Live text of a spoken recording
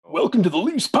Welcome to the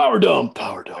Leafs Power Dump.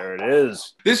 Power Dump. There it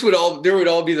is. There would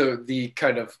all be the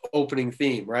kind of opening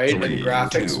theme, right? And the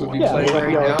graphics would be playing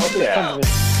right now. Yeah.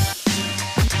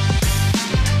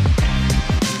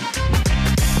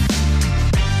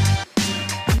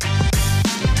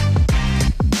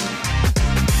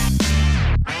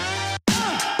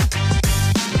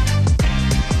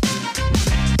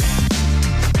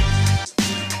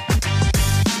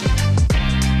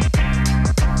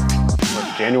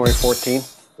 January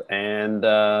 14th and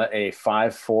a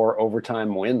 5-4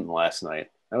 overtime win last night.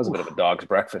 That was a bit of a dog's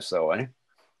breakfast, though, eh?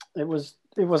 It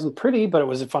wasn't pretty, but it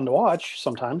was fun to watch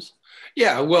sometimes.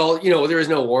 Yeah, well, there was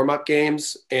no warm-up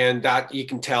games, and that you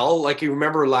can tell. Like, you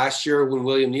remember last year when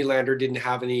William Nylander didn't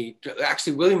have any –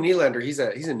 actually, William Nylander, he's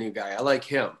a new guy. I like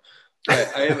him.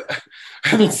 I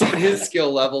haven't seen his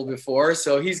skill level before,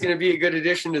 so he's going to be a good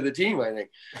addition to the team, I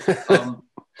think.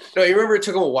 No, you remember it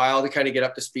took him a while to kind of get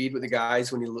up to speed with the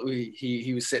guys when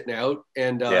he was sitting out,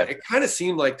 and it kind of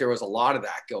seemed like there was a lot of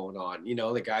that going on.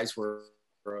 The guys were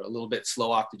a little bit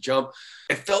slow off the jump.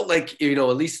 It felt like, at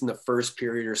least in the first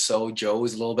period or so, Joe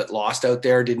was a little bit lost out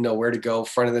there, didn't know where to go,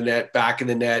 front of the net, back of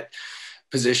the net,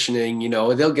 positioning.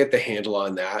 They'll get the handle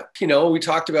on that. We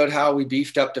talked about how we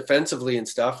beefed up defensively and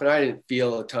stuff, and I didn't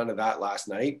feel a ton of that last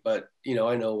night, but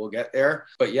I know we'll get there.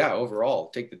 But yeah, overall,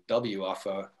 take the W off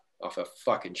a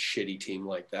fucking shitty team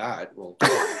like that. Well,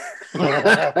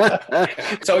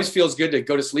 it always feels good to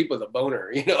go to sleep with a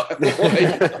boner,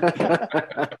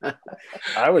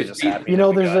 I was just happy.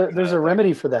 There's a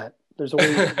remedy for that. There's a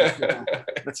way.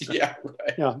 Yeah,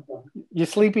 right. You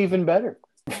sleep even better.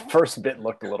 First bit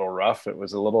looked a little rough. It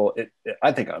was a little.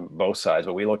 I think on both sides,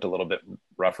 but we looked a little bit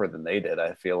rougher than they did.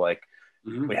 I feel like.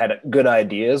 Mm-hmm. We had good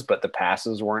ideas, but the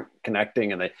passes weren't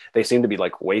connecting, and they seemed to be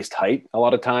like waist height a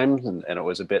lot of times, and it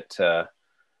was a bit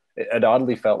it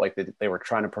oddly felt like they were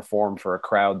trying to perform for a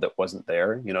crowd that wasn't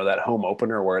there. That home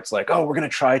opener where it's like, oh, we're going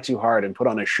to try too hard and put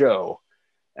on a show,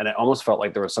 and it almost felt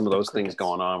like there was some of those things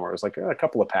going on where it was like a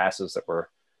couple of passes that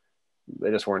they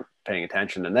just weren't paying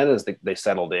attention, and then as they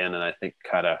settled in, and I think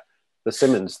kind of the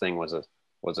Simmons thing was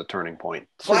a turning point.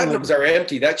 Platinums are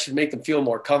empty. That should make them feel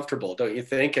more comfortable, don't you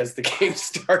think? As the game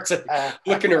starts,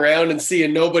 looking around and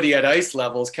seeing nobody at ice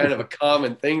level is kind of a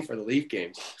common thing for the Leaf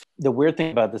games. The weird thing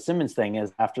about the Simmons thing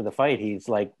is after the fight, he's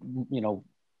like,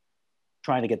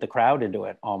 trying to get the crowd into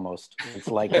it almost. It's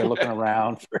like they're looking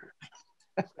around for...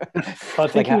 I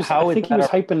think he was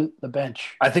hyping the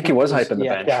bench. I think he was hyping the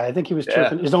bench. Yeah, I think he was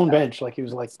chirping his own bench. Like he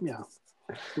was like,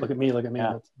 look at me,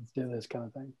 yeah. Let's do this kind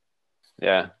of thing.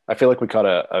 Yeah, I feel like we caught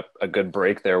a good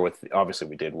break there with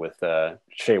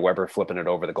Shea Weber flipping it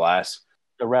over the glass.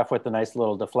 The ref with the nice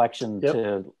little deflection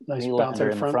to nice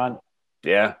bouncer in front.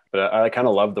 Yeah, but I kind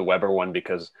of love the Weber one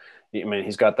because,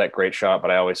 he's got that great shot, but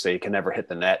I always say he can never hit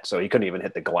the net, so he couldn't even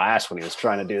hit the glass when he was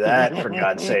trying to do that, for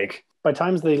God's sake. By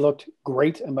times they looked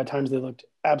great, and by times they looked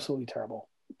absolutely terrible.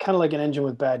 Kind of like an engine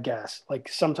with bad gas. Like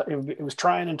sometimes it was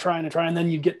trying, and then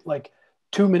you get like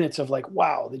 2 minutes of like,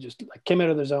 wow, they just like came out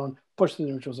of their zone, pushed through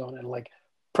the neutral zone, and like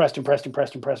pressed for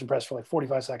like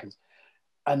 45 seconds.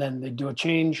 And then they do a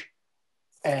change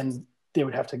and they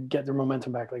would have to get their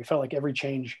momentum back. Like it felt like every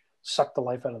change sucked the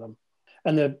life out of them.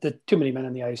 And the too many men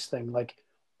on the ice thing, like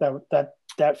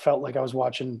that felt like I was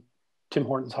watching Tim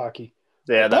Hortons hockey.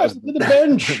 Yeah, that was the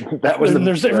bench. That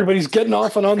was everybody's getting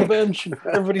off and on the bench, and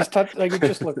everybody's touched. Like it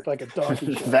just looked like a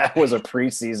donkey show. That was a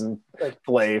preseason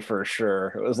play for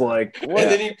sure. It was like, what?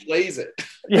 And then he plays it.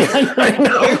 Yeah, I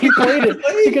know he played it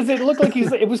because it looked like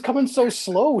it was coming so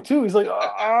slow too. He's like,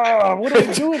 what do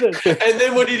I do with it? And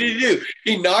then what did he do?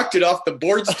 He knocked it off the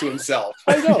boards to himself.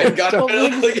 I know. And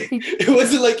it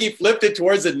wasn't like he flipped it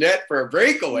towards the net for a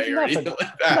breakaway or anything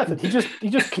like that. Nothing. He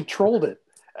just controlled it.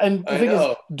 And the thing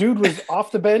is, dude was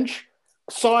off the bench,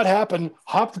 saw it happen,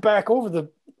 hopped back over the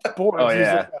board. Oh,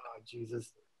 yeah. Like,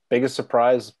 Jesus. Biggest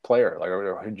surprise player? Like,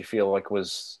 who did you feel like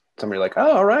was somebody like,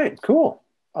 oh, all right, cool.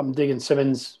 I'm digging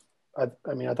Simmons. I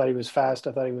thought he was fast.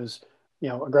 I thought he was,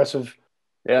 aggressive.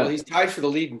 Yeah. Well, he's tied for the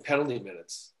lead in penalty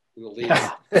minutes. Well,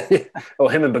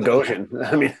 him and Bogosian.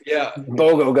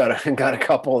 Bogo got a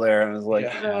couple there, and I was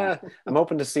like, I'm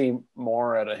hoping to see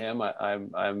more out of him. I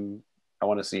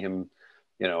want to see him.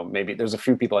 Maybe there's a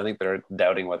few people I think that are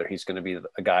doubting whether he's going to be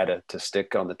a guy to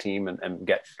stick on the team and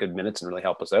get good minutes and really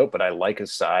help us out. But I like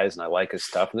his size and I like his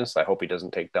toughness. I hope he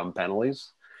doesn't take dumb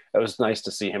penalties. It was nice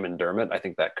to see him in Dermott. I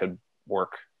think that could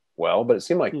work well, but it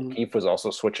seemed like Keefe was also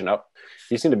switching up.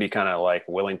 He seemed to be kind of like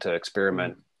willing to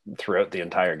experiment throughout the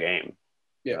entire game.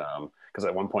 Yeah. Because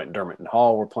at one point Dermott and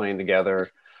Hall were playing together.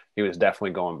 He was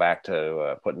definitely going back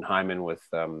to putting Hyman with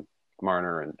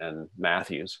Marner and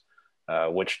Matthews,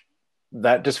 which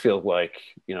that just feels like,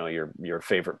 you know, your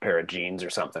favorite pair of jeans or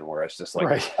something, where it's just like,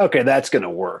 Right. okay, that's going to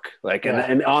work. Like, Yeah.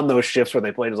 and on those shifts where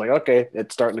they played, it's like, okay,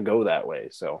 it's starting to go that way.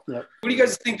 So Yep. What do you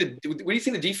guys think what do you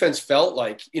think the defense felt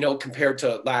like, you know, compared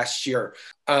to last year?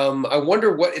 I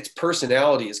wonder what its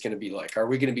personality is going to be like. Are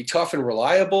we going to be tough and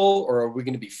reliable, or are we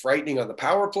going to be frightening on the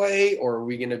power play, or are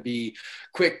we going to be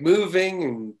quick moving?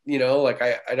 And, you know, like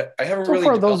I haven't So really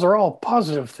far, those are all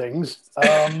positive things.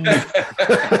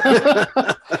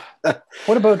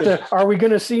 What about are we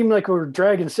going to seem like we're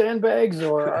dragging sandbags,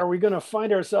 or are we going to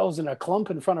find ourselves in a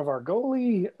clump in front of our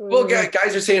goalie? Well,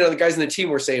 guys are saying, the guys in the team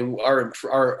were saying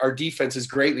our defense is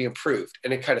greatly improved,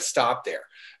 and it kind of stopped there.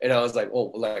 And I was like,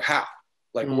 well, like how?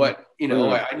 Like what? You know,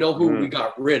 I know who we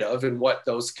got rid of and what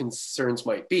those concerns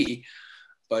might be,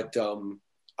 but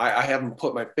I haven't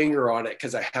put my finger on it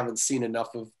because I haven't seen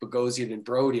enough of Bogosian and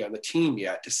Brody on the team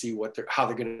yet to see how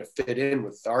they're going to fit in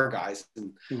with our guys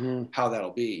and how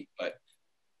that'll be. But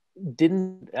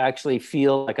didn't actually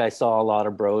feel like I saw a lot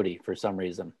of Brody for some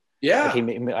reason. Yeah.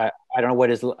 Like I don't know what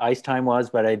his ice time was,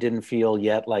 but I didn't feel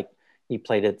yet like he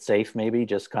played it safe, maybe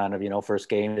just kind of, you know, first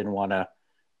game, didn't want to,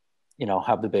 you know,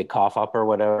 have the big cough up or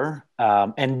whatever.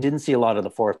 And didn't see a lot of the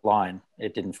fourth line.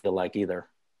 It didn't feel like either.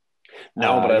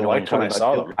 No, but I liked when I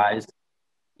saw them. Guys.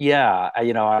 Yeah.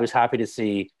 You know, I was happy to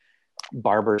see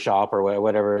Barbershop or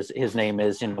whatever his name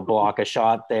is, you know, block a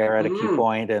shot there at a key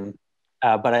point. And,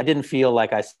 but I didn't feel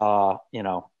like I saw, you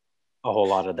know, a whole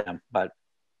lot of them, but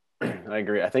I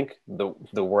agree. I think the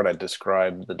word I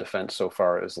described the defense so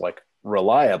far is like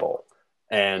reliable.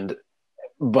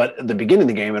 But at the beginning of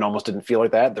the game, it almost didn't feel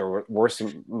like that. There were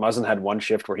some, Muzzin had one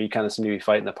shift where he kind of seemed to be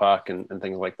fighting the puck and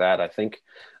things like that. I think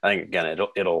again,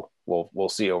 we'll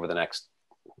see over the next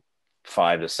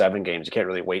 5 to 7 games. You can't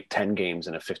really wait 10 games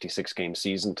in a 56 game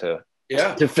season to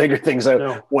figure things out.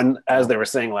 No. When, as they were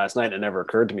saying last night, it never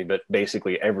occurred to me, but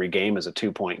basically every game is a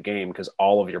 2-point game because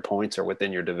all of your points are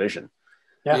within your division.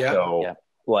 Yeah. So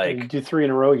like you do 3 in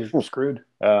a row, you're screwed.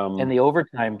 And the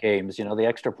overtime games, you know, the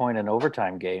extra point in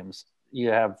overtime games, you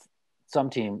have some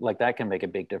team like that can make a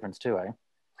big difference too.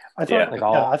 I thought,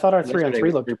 I thought our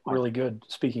 3-on-3 looked 3 points. really good.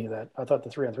 Speaking of that, I thought the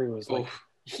 3-on-3 was like,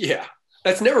 yeah,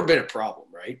 that's never been a problem,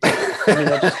 right? I mean,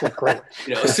 that just looked great.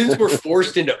 You know, since we're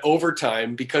forced into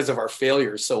overtime because of our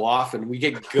failures so often, we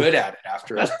get good at it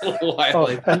after a little while. Oh,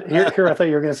 and here I thought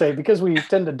you were going to say, because we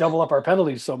tend to double up our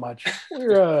penalties so much,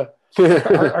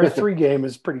 our 3 game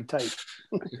is pretty tight.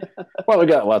 Well, we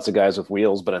got lots of guys with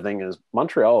wheels, but I think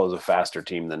Montreal is a faster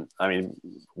team than, I mean,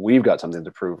 we've got something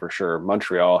to prove for sure.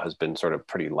 Montreal has been sort of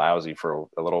pretty lousy for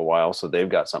a little while, so they've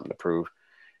got something to prove.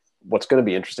 What's going to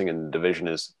be interesting in the division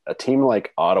is a team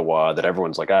like Ottawa that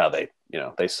everyone's like,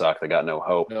 they suck. They got no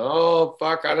hope. Oh,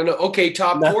 fuck. I don't know. Okay.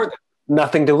 Top 4 then.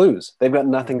 Nothing to lose. They've got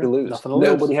nothing to lose.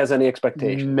 Nobody lose. has any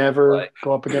expectation. Never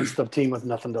go up against the team with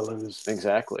nothing to lose.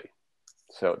 Exactly.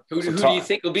 So who do you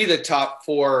think will be the top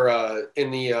 4 in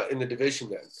the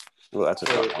division then? Well, that's a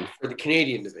tough one. For the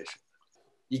Canadian division.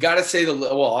 You got to say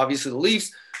obviously the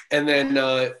Leafs, and then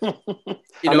I'm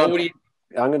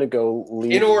going to go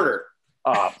Leafs in order.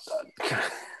 Oh,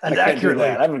 and I can't do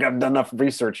that. I haven't done enough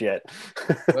research yet.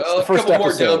 Well, a couple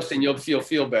more dumps and you'll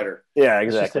feel better. Yeah,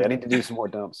 exactly. I need to do some more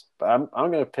dumps. But I'm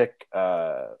going to pick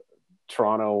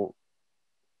Toronto,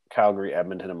 Calgary,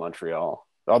 Edmonton, and Montreal.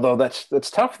 Although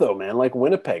that's tough though, man. Like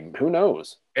Winnipeg, who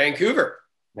knows? Vancouver.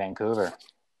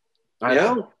 I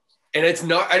know. And it's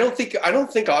not. I don't think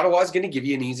Ottawa's going to give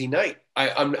you an easy night.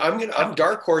 I'm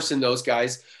dark horsing those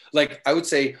guys. Like I would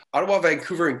say, Ottawa,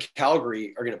 Vancouver, and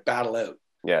Calgary are going to battle out.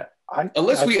 Yeah.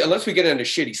 Unless we get on a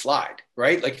shitty slide,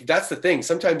 right? Like that's the thing.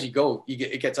 Sometimes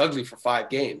it gets ugly for 5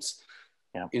 games.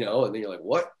 Yeah. You know, and then you're like,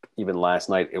 what? Even last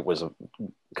night, it was a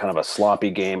kind of a sloppy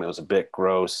game. It was a bit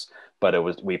gross,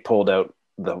 but we pulled out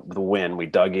the win. We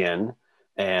dug in,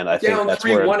 and I think that's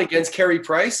 3-1 against Carey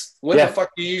Price. When the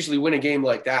fuck do you usually win a game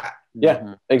like that?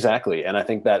 Yeah, exactly. And I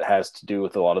think that has to do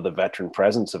with a lot of the veteran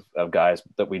presence of guys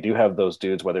that we do have those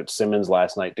dudes, whether it's Simmons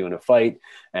last night doing a fight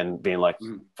and being like,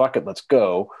 fuck it, let's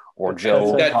go. Or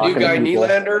Joe. That new guy,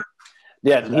 Nylander.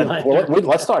 Yeah. Well,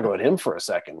 let's talk about him for a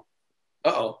second.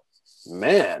 Uh-oh.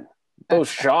 Man, those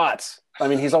shots. I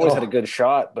mean, he's always had a good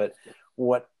shot, but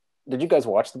did you guys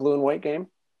watch the blue and white game?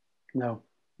 No.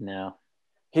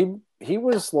 He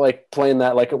was like playing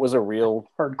that like it was a real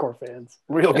hardcore fans,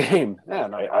 real game. Yeah,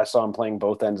 and I saw him playing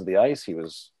both ends of the ice. He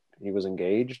was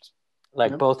engaged.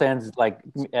 Like both ends, like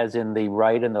as in the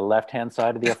right and the left hand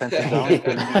side of the offensive zone.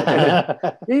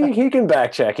 he can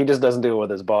back check. He just doesn't do it with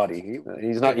his body.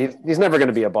 He's never going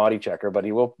to be a body checker, but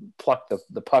he will pluck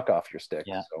the puck off your stick.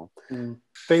 Yeah. So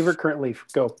favorite current Leaf,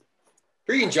 go.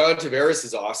 Freaking John Tavares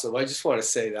is awesome. I just want to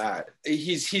say that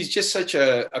he's just such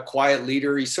a quiet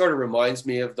leader. He sort of reminds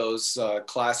me of those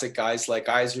classic guys like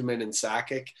Yzerman and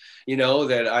Sakic,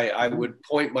 that I would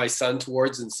point my son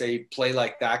towards and say, play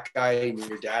like that guy and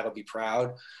your dad will be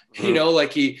proud.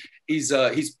 Like he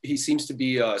seems to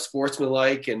be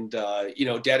sportsmanlike and,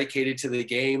 dedicated to the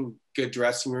game, good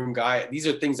dressing room guy. These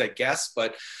are things I guess,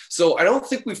 but so I don't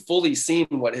think we've fully seen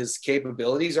what his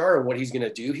capabilities are and what he's going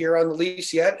to do here on the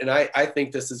Leafs yet. And I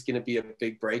think this is going to be a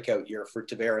big breakout year for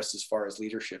Tavares as far as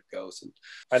leadership goes.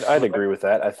 And I'd agree with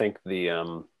that. I think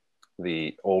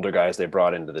the older guys they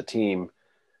brought into the team,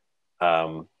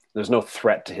 there's no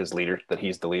threat to his leader that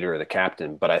he's the leader or the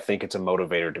captain, but I think it's a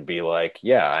motivator to be like,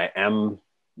 yeah, I am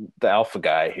the alpha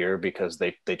guy here because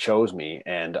they chose me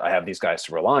and I have these guys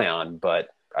to rely on. But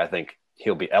I think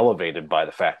he'll be elevated by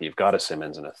the fact that you've got a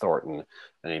Simmons and a Thornton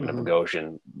and even a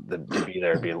Bogosian to be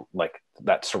there, being like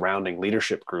that surrounding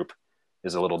leadership group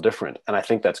is a little different. And I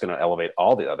think that's going to elevate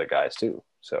all the other guys too.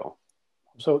 So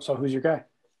who's your guy?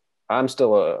 I'm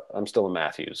still a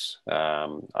Matthews.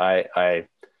 I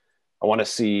want to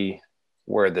see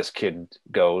where this kid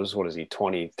goes. What is he?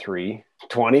 23,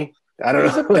 20? I don't know.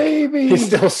 He's a baby. He's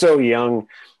still so young.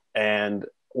 And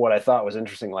what I thought was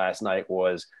interesting last night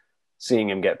was seeing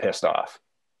him get pissed off.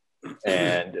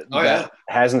 And that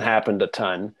hasn't happened a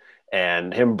ton.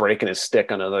 And him breaking his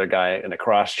stick on another guy in a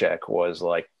cross check was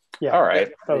like, all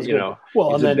right,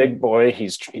 well, he's a big boy.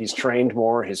 He's trained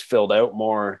more. He's filled out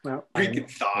more. Freaking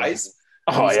thighs.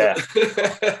 Oh yeah.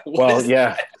 Well,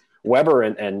 yeah. Weber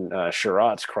and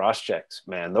Sherratt's cross checks,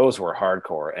 man, those were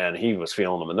hardcore, and he was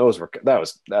feeling them, and that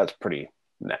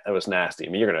was nasty. I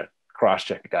mean, you're gonna cross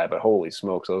check a guy, but holy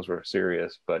smokes, those were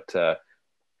serious. But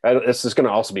this is gonna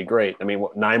also be great. I mean,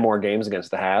 9 more games against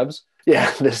the Habs.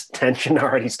 Yeah, this tension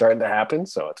already starting to happen,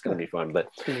 so it's gonna be fun. But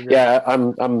yeah,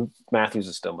 I'm Matthews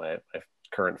is still my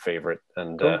current favorite,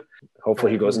 and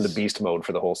hopefully he goes into beast mode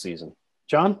for the whole season.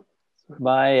 John,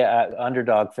 my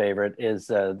underdog favorite is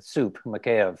Soup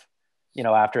Mikheyev.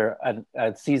 After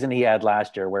a season he had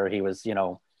last year where he was,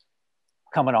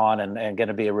 coming on and going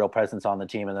to be a real presence on the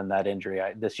team, and then that injury,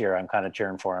 this year I'm kind of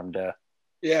cheering for him to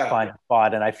find a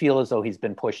spot. And I feel as though he's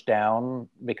been pushed down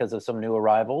because of some new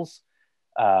arrivals.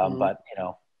 But,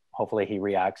 hopefully he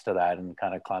reacts to that and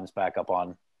kind of climbs back up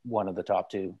on one of the top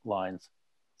 2 lines.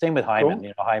 Same with Hyman.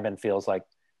 Cool. Hyman feels like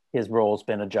his role's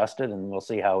been adjusted, and we'll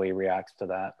see how he reacts to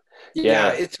that.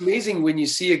 Yeah, it's amazing when you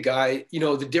see a guy,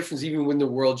 the difference, even when the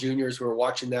World Juniors were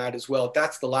watching that as well.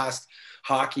 That's the last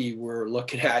hockey we're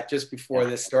looking at just before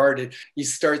this started. You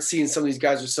start seeing some of these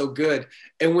guys are so good.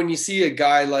 And when you see a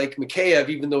guy like Mikheyev,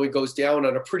 even though he goes down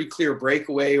on a pretty clear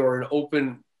breakaway or an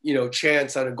open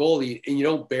chance on a goalie and you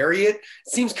don't bury it,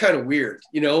 it seems kind of weird,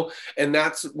 and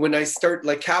that's when I start,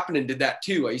 like Kapanen did that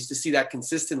too. I used to see that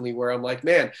consistently where I'm like,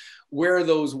 man, where's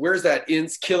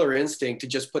that killer instinct to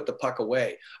just put the puck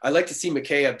away? I'd like to see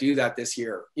Mikheyev do that this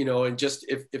year, and just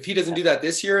if he doesn't do that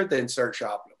this year, then start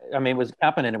shopping him. I mean, it was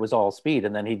Kapanen, it was all speed,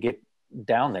 and then he'd get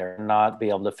down there and not be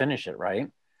able to finish it,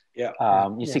 right? Yeah.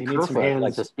 You see Kerfoot,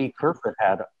 like the speed Kerfoot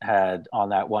had on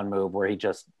that one move where he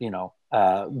just,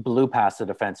 blew past the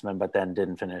defenseman, but then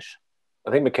didn't finish.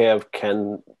 I think Mikheyev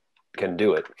can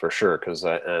do it for sure, because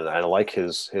I like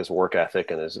his work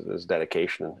ethic and his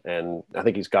dedication, and I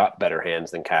think he's got better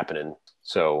hands than Kapanen.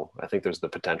 So I think there's the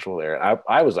potential there.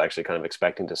 I was actually kind of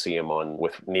expecting to see him on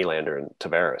with Nylander and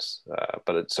Tavares,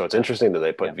 but it's interesting that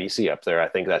they put VC up there. I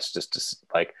think that's just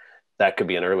like that could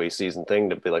be an early season thing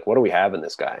to be like, what do we have in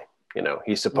this guy?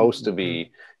 He's supposed to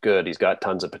be good. He's got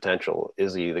tons of potential.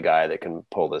 Is he the guy that can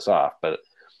pull this off? But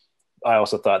I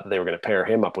also thought that they were going to pair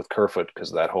him up with Kerfoot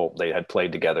because they had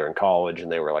played together in college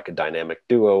and they were like a dynamic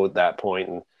duo at that point.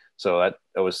 And so that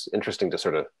it was interesting to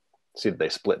sort of see that they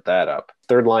split that up.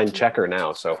 Third line checker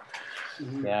now. So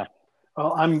yeah.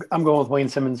 Well, I'm going with Wayne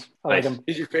Simmons. I like him.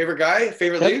 He's your favorite guy?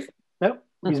 Favorite Leaf? Yep.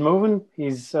 He's moving.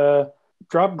 He's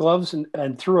dropped gloves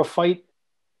and threw a fight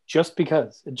just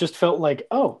because. It just felt like,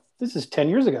 oh, this is 10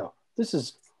 years ago. This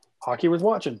is hockey worth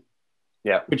watching.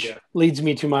 Yeah. Which leads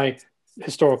me to my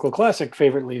historical classic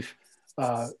favorite Leaf,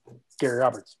 Gary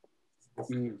Roberts.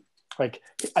 Like,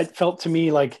 it felt to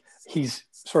me like he's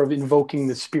sort of invoking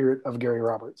the spirit of Gary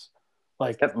Roberts.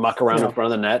 Like muck around in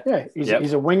front of the net. Yeah,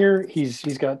 he's a winger. He's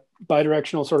got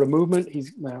bidirectional sort of movement. He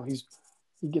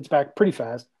gets back pretty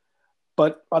fast,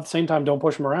 but at the same time, don't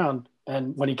push him around.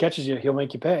 And when he catches you, he'll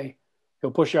make you pay. He'll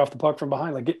push you off the puck from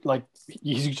behind. Like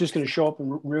he's just going to show up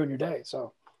and ruin your day.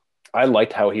 So I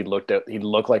liked how he looked at. He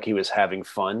looked like he was having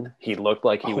fun. He looked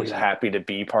like he was happy to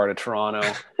be part of Toronto.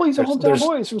 Well, he's a hometown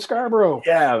boy. He's from Scarborough.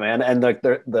 Yeah, man. And like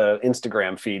the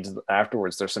Instagram feeds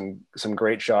afterwards, there's some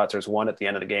great shots. There's one at the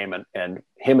end of the game, and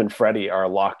him and Freddie are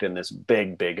locked in this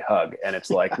big hug, and it's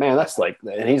like, man, that's like,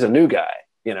 and he's a new guy,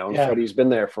 you know. And Freddie's been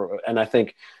there and I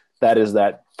think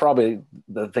that probably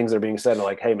the things that are being said are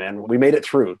like, hey, man, we made it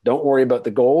through. Don't worry about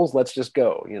the goals. Let's just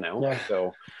go, you know. Yeah.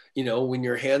 So. You know, when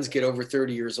your hands get over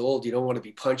 30 years old, you don't want to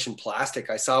be punching plastic.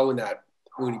 I saw when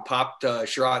he popped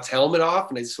Sherrod's helmet off,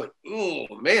 and I just went, oh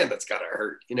man, that's gotta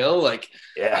hurt. You know, like,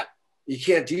 yeah, you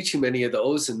can't do too many of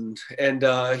those. And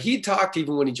he talked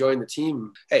even when he joined the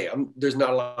team, hey, there's not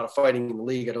a lot of fighting in the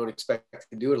league. I don't expect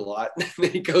to do it a lot. And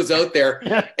then he goes out there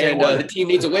and the team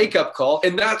needs a wake up call.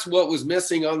 And that's what was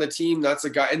missing on the team. That's a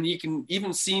guy. And you can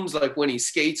even seems like when he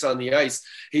skates on the ice,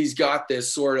 he's got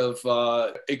this sort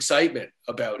of excitement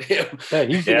about him. Yeah,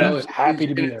 he's happy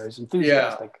to be there. He's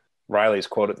enthusiastic. Yeah. Riley's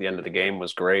quote at the end of the game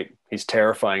was great. He's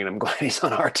terrifying, and I'm glad he's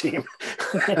on our team.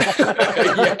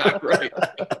 Yeah, right.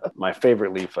 My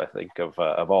favorite Leaf, I think, of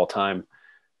all time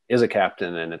is a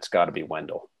captain, and it's got to be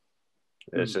Wendell.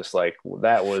 It's just like,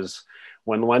 that was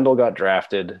when Wendell got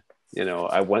drafted. You know,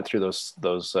 I went through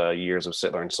those years of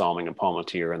Sittler and Salming and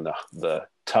Palmatier and the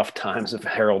tough times of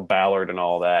Harold Ballard and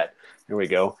all that. Here we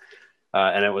go.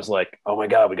 And it was like, oh my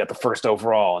God, we got the first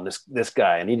overall, and this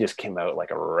guy, and he just came out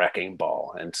like a wrecking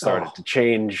ball and started to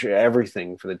change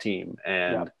everything for the team.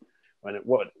 And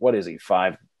what is he,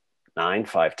 5'9",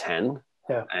 5'10"?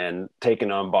 Yeah. And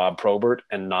taking on Bob Probert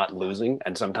and not losing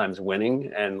and sometimes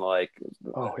winning, and like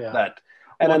that.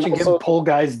 And watching him pull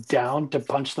guys down to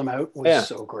punch them out was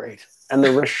so great. And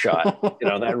the wrist shot, you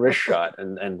know, that wrist shot,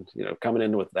 and you know, coming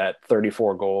in with that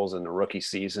 34 goals in the rookie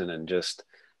season, and just.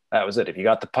 That was it. If you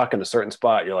got the puck in a certain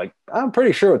spot, you're like, I'm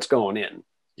pretty sure it's going in.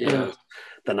 Yeah.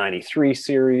 The 93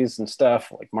 series and stuff,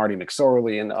 like Marty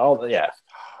McSorley and all.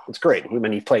 It's great. I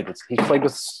mean, he played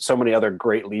with so many other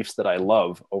great Leafs that I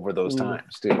love over those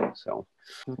times too. So,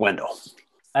 Wendell.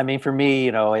 I mean, for me,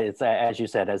 you know, it's, as you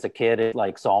said, as a kid, it's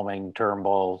like Salming,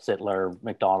 Turnbull, Sittler,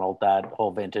 McDonald, that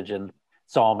whole vintage. And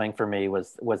Salming for me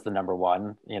was the number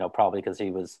one, you know, probably because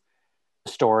he was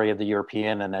the story of the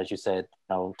European. And as you said,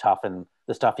 you know, tough, and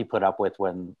the stuff he put up with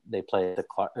when they played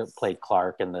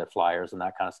Clark and the Flyers and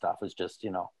that kind of stuff is just,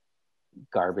 you know,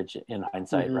 garbage in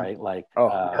hindsight, right? Like,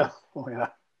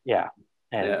 yeah.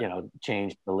 And, you know,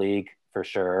 changed the league for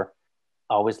sure.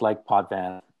 Always liked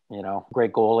Potvin, you know,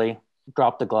 great goalie.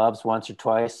 Dropped the gloves once or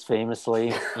twice,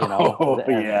 famously, you know.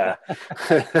 That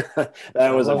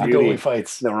was a beauty.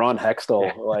 Fights. The Ron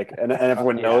Hextall, like, and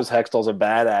everyone knows Hextall's a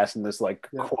badass, and this like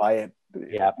quiet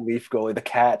Leaf goalie, the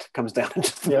cat, comes down and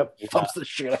just thumps the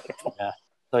shit out of him. Yeah.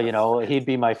 So, you know, he'd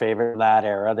be my favorite that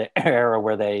era, the era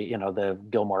where they, you know, the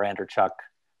Gilmore Anderchuk,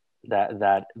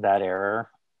 that era.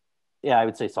 Yeah, I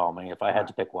would say Salming if I had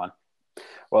to pick one.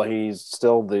 Well, he's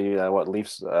still the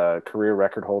Leafs career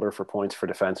record holder for points for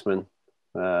defensemen,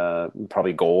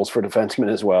 probably goals for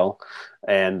defensemen as well,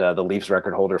 and the Leafs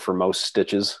record holder for most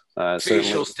stitches.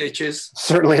 Facial stitches.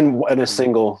 Certainly in a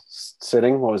single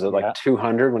sitting. What was it, like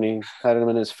 200 when he had him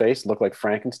in his face? It looked like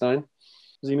Frankenstein.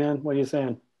 Z-Man, what are you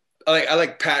saying? I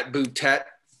like Pat Boutet,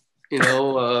 you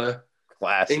know,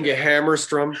 Inge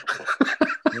Hammerstrom.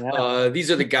 These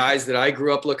are the guys that I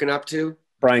grew up looking up to.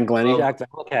 Brian Glennie. Jack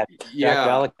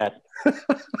Valiquette.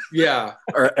 Yeah.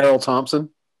 Or Errol Thompson.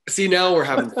 See, now we're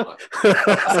having fun.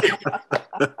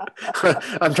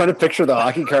 I'm trying to picture the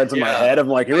hockey cards in my head. I'm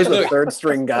like, here's the third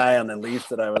string guy on the Leafs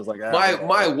that I was like,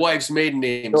 my wife's maiden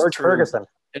name George Ferguson.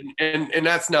 And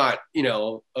that's not, you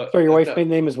know. So your wife's maiden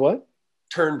name is what?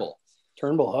 Turnbull.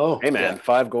 Oh. Hey, man,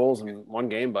 5 goals in one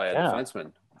game by a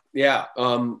defenseman. Yeah.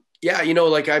 You know,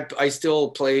 like I still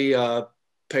play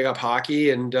pick up hockey,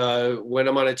 and when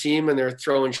I'm on a team and they're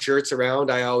throwing shirts around,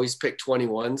 I always pick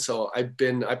 21. So I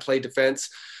play defense.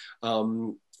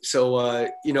 You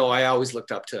know, I always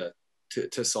looked up to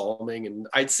Salming, and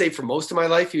I'd say for most of my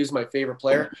life, he was my favorite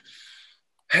player.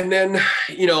 And then,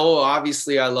 you know,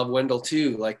 obviously I love Wendell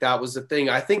too. Like, that was the thing.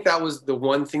 I think that was the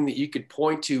one thing that you could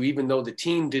point to, even though the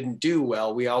team didn't do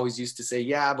well. We always used to say,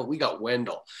 yeah, but we got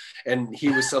Wendell. And he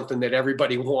was something that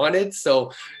everybody wanted.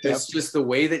 So it's just the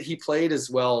way that he played as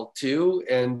well too.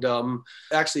 And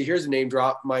actually, here's a name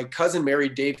drop. My cousin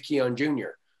married Dave Keon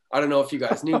Jr. I don't know if you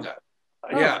guys knew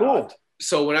that. Cool.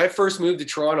 So when I first moved to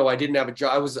Toronto, I didn't have a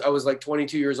job. I was like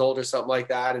 22 years old or something like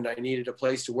that, and I needed a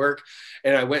place to work.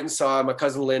 And I went and saw my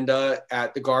cousin Linda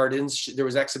at the Gardens. There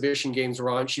was exhibition games were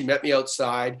on. She met me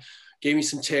outside, gave me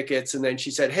some tickets, and then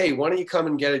she said, "Hey, why don't you come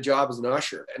and get a job as an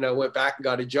usher?" And I went back and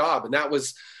got a job, and that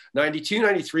was 92,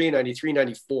 93, and 93,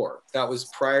 94. That was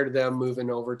prior to them moving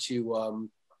over to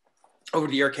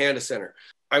the Air Canada Center.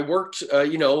 I worked,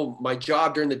 my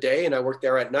job during the day, and I worked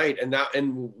there at night.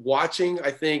 And watching,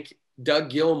 I think,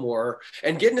 Doug Gilmour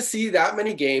and getting to see that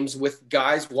many games with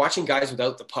watching guys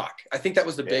without the puck. I think that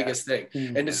was the biggest thing.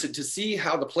 Mm-hmm. And to see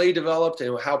how the play developed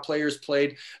and how players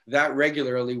played that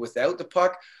regularly without the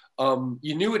puck,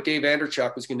 you knew what Dave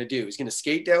Andreychuk was going to do. He's going to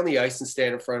skate down the ice and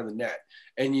stand in front of the net.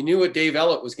 And you knew what Dave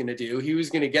Ellett was going to do. He was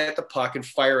going to get the puck and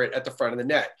fire it at the front of the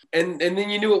net. And then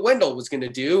you knew what Wendell was going to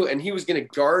do, and he was going to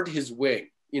guard his wing.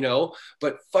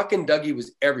 But fucking Dougie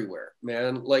was everywhere,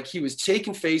 man. Like, he was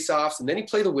taking face-offs, and then he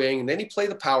played the wing, and then he played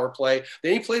the power play,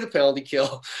 then he played the penalty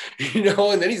kill,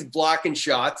 and then he's blocking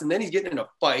shots, and then he's getting in a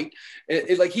fight.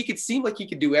 Like, he could seem like he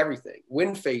could do everything,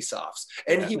 win face-offs,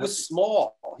 and he was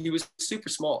small. He was super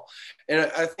small. And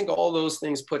I think all those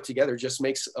things put together just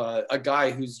makes a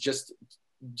guy who's just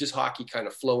hockey kind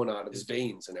of flowing out of his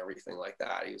veins and everything like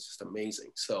that. He was just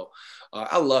amazing. So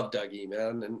I love Dougie,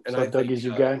 man. And so Dougie's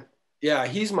your guy? Yeah,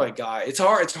 he's my guy. It's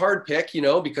hard pick,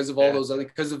 because of all those other,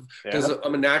 because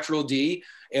I'm a natural D,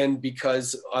 and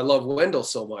because I love Wendell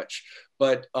so much.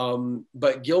 But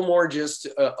Gilmour just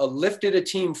lifted a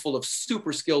team full of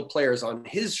super skilled players on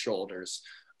his shoulders,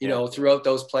 throughout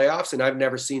those playoffs. And I've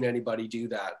never seen anybody do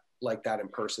that like that in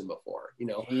person before.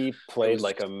 He played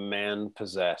like a man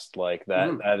possessed, like that.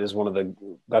 Mm-hmm. That is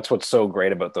that's what's so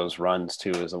great about those runs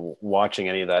too, is watching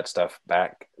any of that stuff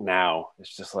back now.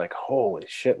 It's just like, holy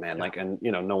shit, man. Like, and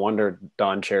no wonder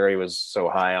Don Cherry was so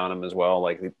high on him as well.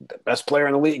 Like, the best player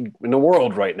in the league, in the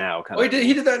world right now.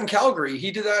 He did that in Calgary.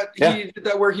 He did that. Yeah. He did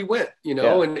that where he went,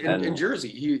 and in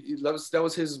Jersey. That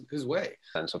was his way.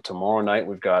 And so tomorrow night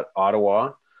we've got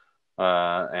Ottawa,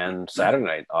 and Saturday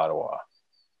night Ottawa.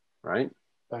 Right?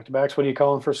 Back-to-backs. What are you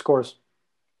calling for scores?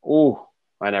 Ooh,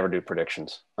 I never do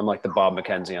predictions. I'm like the Bob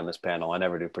McKenzie on this panel. I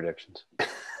never do predictions.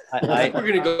 We're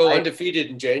going to go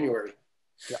undefeated in January.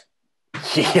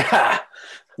 Yeah.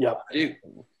 Yep.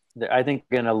 I think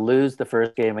we're going to lose the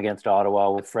first game against Ottawa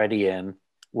with Freddie in,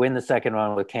 win the second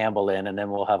one with Campbell in, and then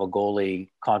we'll have a goalie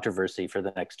controversy for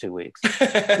the next 2 weeks.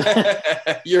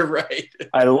 You're right.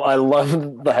 I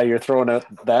love how you're throwing out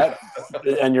that,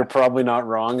 and you're probably not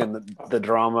wrong. And the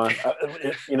drama,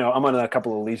 I'm on a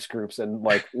couple of Leafs groups, and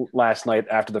like last night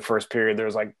after the first period, there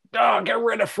was like, oh, get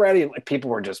rid of Freddie. And like, people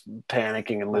were just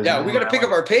panicking and losing. Yeah, we got to pick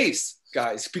up our pace,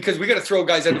 guys, because we got to throw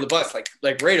guys under the bus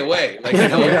like right away. Like,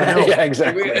 yeah,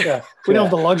 exactly. We don't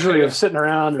have the luxury of sitting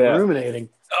around and ruminating.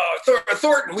 Oh,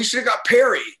 Thornton, we should have got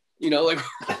Perry. Like,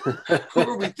 what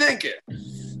were we thinking?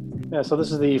 Yeah, so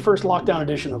this is the first lockdown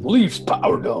edition of Leafs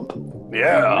Power Dump.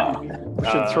 Yeah. We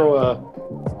should throw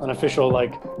an official,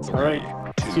 like, all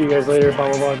right, see you guys later, blah,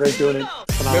 blah, blah, great doing it.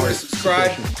 Remember to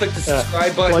subscribe, click the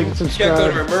subscribe button, like and subscribe. Check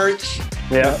out our merch.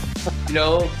 Yeah.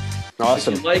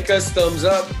 Awesome. If you like us, thumbs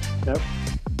up. Yep.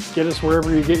 Get us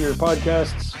wherever you get your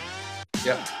podcasts.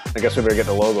 Yep. I guess we better get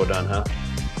the logo done, huh?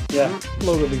 Yeah,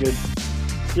 logo would be good.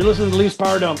 You're listening to Leafs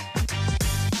Power Dump.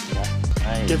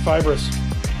 Nice. Get fibrous.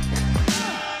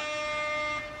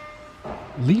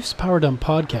 Leafs Power Dump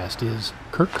podcast is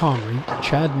Kurt Conry,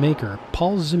 Chad Maker,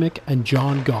 Paul Zimick, and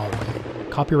John Galway.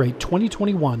 Copyright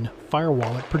 2021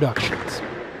 Firewallet Productions.